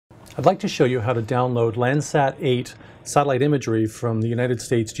I'd like to show you how to download Landsat 8 satellite imagery from the United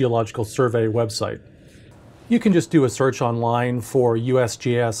States Geological Survey website. You can just do a search online for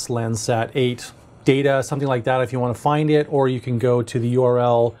USGS Landsat 8 data, something like that if you want to find it, or you can go to the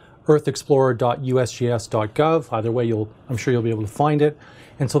URL earthexplorer.usgs.gov. Either way, I'm sure you'll be able to find it.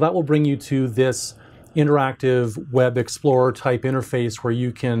 And so that will bring you to this interactive web explorer type interface where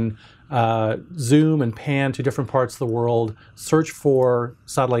you can zoom and pan to different parts of the world, search for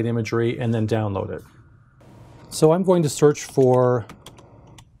satellite imagery, and then download it. So I'm going to search for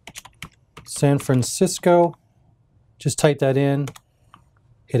San Francisco. Just type that in,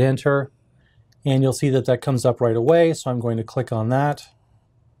 hit enter, and you'll see that that comes up right away. So I'm going to click on that.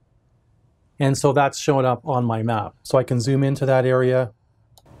 And so that's showing up on my map. So I can zoom into that area.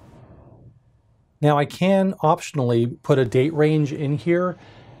 Now I can optionally put a date range in here.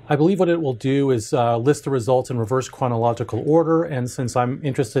 I believe what it will do is list the results in reverse chronological order, and since I'm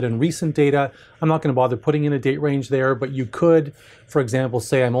interested in recent data, I'm not going to bother putting in a date range there, but you could, for example,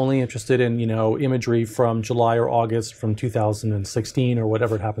 say I'm only interested in, imagery from July or August from 2016 or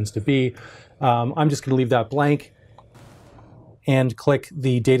whatever it happens to be. I'm just going to leave that blank and click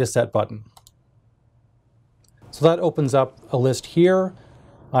the dataset button. So that opens up a list here.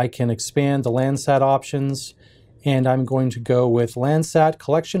 I can expand the Landsat options, and I'm going to go with Landsat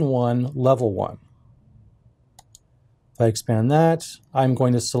Collection 1, Level 1. If I expand that, I'm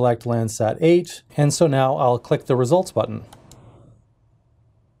going to select Landsat 8, and so now I'll click the Results button.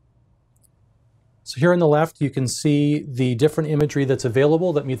 So here on the left, you can see the different imagery that's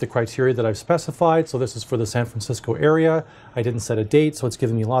available that meet the criteria that I've specified. So this is for the San Francisco area. I didn't set a date, so it's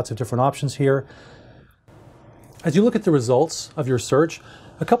giving me lots of different options here. As you look at the results of your search,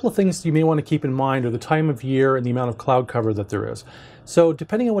 a couple of things you may want to keep in mind are the time of year and the amount of cloud cover that there is. So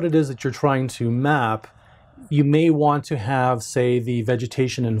depending on what it is that you're trying to map, you may want to have, say, the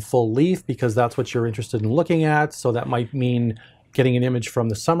vegetation in full leaf because that's what you're interested in looking at. So that might mean getting an image from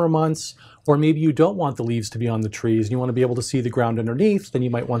the summer months, or maybe you don't want the leaves to be on the trees and you want to be able to see the ground underneath, then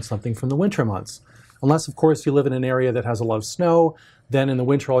you might want something from the winter months. Unless, of course, you live in an area that has a lot of snow, then in the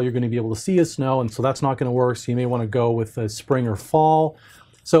winter all you're going to be able to see is snow, and so that's not going to work. So you may want to go with spring or fall.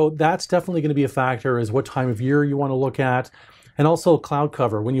 So that's definitely going to be a factor, is what time of year you want to look at. And also cloud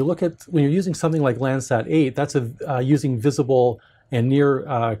cover. When you're using something like Landsat 8, that's using visible and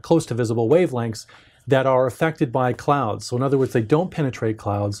near close to visible wavelengths that are affected by clouds. So in other words, they don't penetrate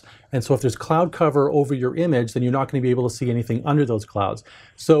clouds. And so if there's cloud cover over your image, then you're not going to be able to see anything under those clouds.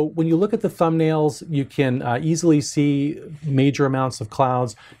 So when you look at the thumbnails, you can easily see major amounts of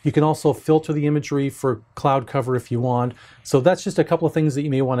clouds. You can also filter the imagery for cloud cover if you want. So that's just a couple of things that you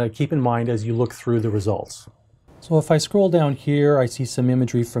may want to keep in mind as you look through the results. So if I scroll down here, I see some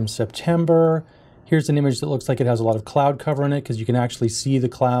imagery from September. Here's an image that looks like it has a lot of cloud cover in it because you can actually see the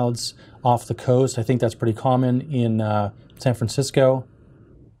clouds off the coast. I think that's pretty common in San Francisco.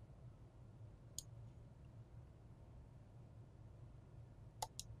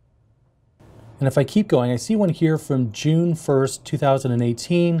 And if I keep going, I see one here from June 1st,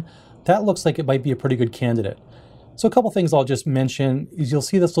 2018. That looks like it might be a pretty good candidate. So a couple things I'll just mention is you'll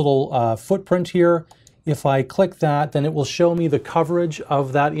see this little footprint here. If I click that, then it will show me the coverage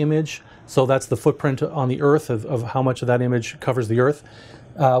of that image. So that's the footprint on the Earth of how much of that image covers the Earth,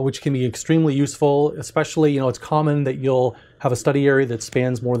 which can be extremely useful, especially, it's common that you'll have a study area that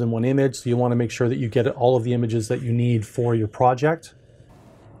spans more than one image. So you want to make sure that you get all of the images that you need for your project.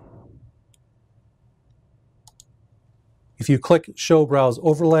 If you click Show Browse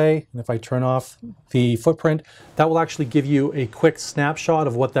Overlay, and if I turn off the footprint, that will actually give you a quick snapshot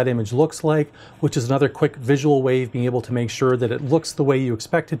of what that image looks like, which is another quick visual way of being able to make sure that it looks the way you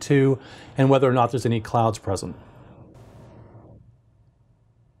expect it to, and whether or not there's any clouds present.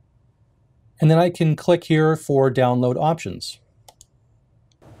 And then I can click here for download options.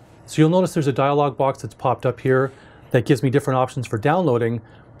 So you'll notice there's a dialog box that's popped up here that gives me different options for downloading,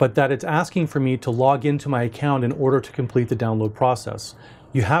 but that it's asking for me to log into my account in order to complete the download process.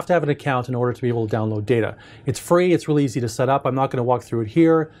 You have to have an account in order to be able to download data. It's free, it's really easy to set up. I'm not going to walk through it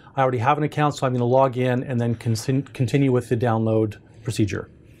here. I already have an account, so I'm going to log in and then continue with the download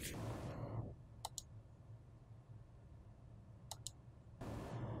procedure.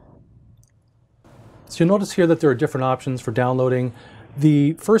 So you'll notice here that there are different options for downloading.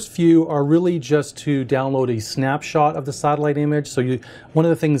 The first few are really just to download a snapshot of the satellite image. So one of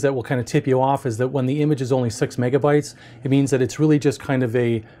the things that will kind of tip you off is that when the image is only 6 megabytes, it means that it's really just kind of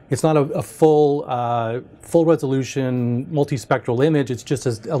it's not a full resolution multispectral image. It's just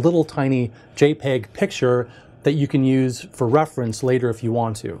a little tiny JPEG picture that you can use for reference later if you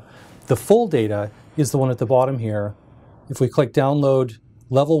want to. The full data is the one at the bottom here. If we click download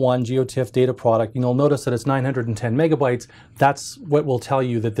level 1 GeoTIFF data product, and you'll notice that it's 910 megabytes. That's what will tell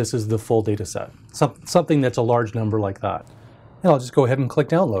you that this is the full data set, something that's a large number like that. And I'll just go ahead and click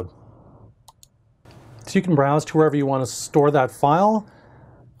download. So you can browse to wherever you want to store that file.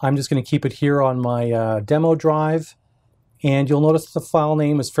 I'm just going to keep it here on my demo drive. And you'll notice the file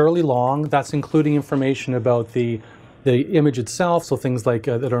name is fairly long. That's including information about the image itself, so things like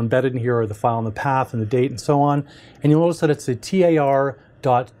that are embedded in here are the file and the path and the date and so on. And you'll notice that it's a tar.gz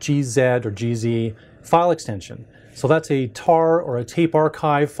or gz file extension. So that's a tar or a tape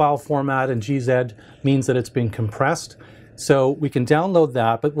archive file format, and gz means that it's been compressed. So we can download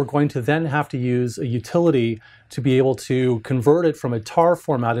that, but we're going to then have to use a utility to be able to convert it from a tar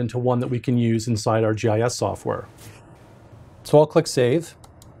format into one that we can use inside our GIS software. So I'll click Save.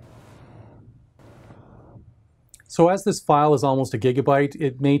 So as this file is almost a gigabyte,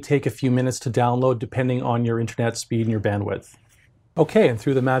 it may take a few minutes to download depending on your internet speed and your bandwidth. Okay, and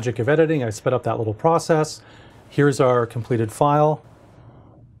through the magic of editing, I sped up that little process. Here's our completed file.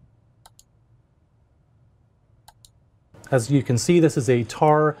 As you can see, this is a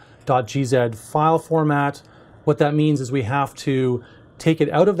tar.gz file format. What that means is we have to take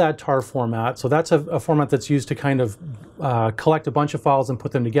it out of that tar format. So that's a format that's used to kind of collect a bunch of files and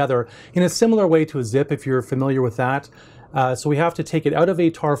put them together in a similar way to a zip, if you're familiar with that. So we have to take it out of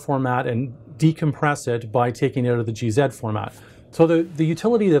a tar format and decompress it by taking it out of the GZ format. So the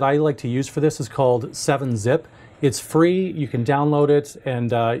utility that I like to use for this is called 7-zip. It's free, you can download it,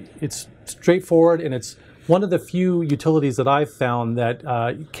 and it's straightforward, and it's one of the few utilities that I've found that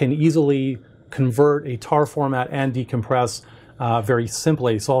can easily convert a tar format and decompress very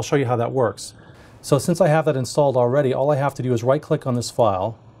simply. So I'll show you how that works. So since I have that installed already, all I have to do is right click on this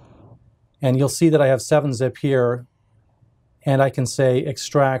file, and you'll see that I have 7-zip here, and I can say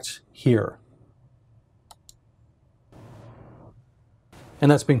extract here. And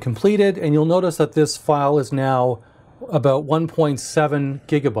that's been completed, and you'll notice that this file is now about 1.7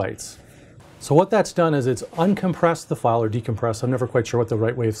 gigabytes. So what that's done is it's uncompressed the file, or decompressed. I'm never quite sure what the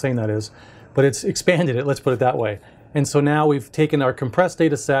right way of saying that is, but it's expanded it, let's put it that way. And so now we've taken our compressed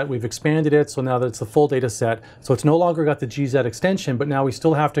data set, we've expanded it, so now that it's the full data set. So it's no longer got the GZ extension, but now we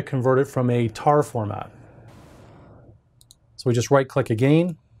still have to convert it from a tar format. So we just right click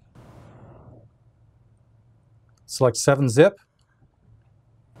again, select 7-zip,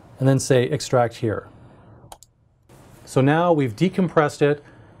 and then say extract here. So now we've decompressed it,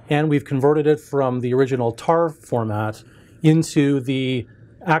 and we've converted it from the original tar format into the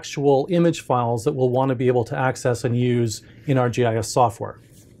actual image files that we'll want to be able to access and use in our GIS software.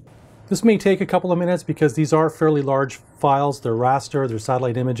 This may take a couple of minutes because these are fairly large files. They're raster, they're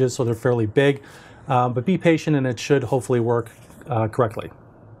satellite images, so they're fairly big, but be patient and it should hopefully work correctly.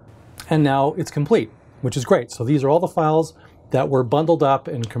 And now it's complete, which is great. So these are all the files that were bundled up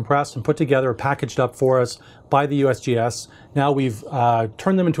and compressed and put together, packaged up for us by the USGS. Now we've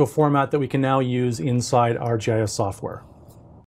turned them into a format that we can now use inside our GIS software.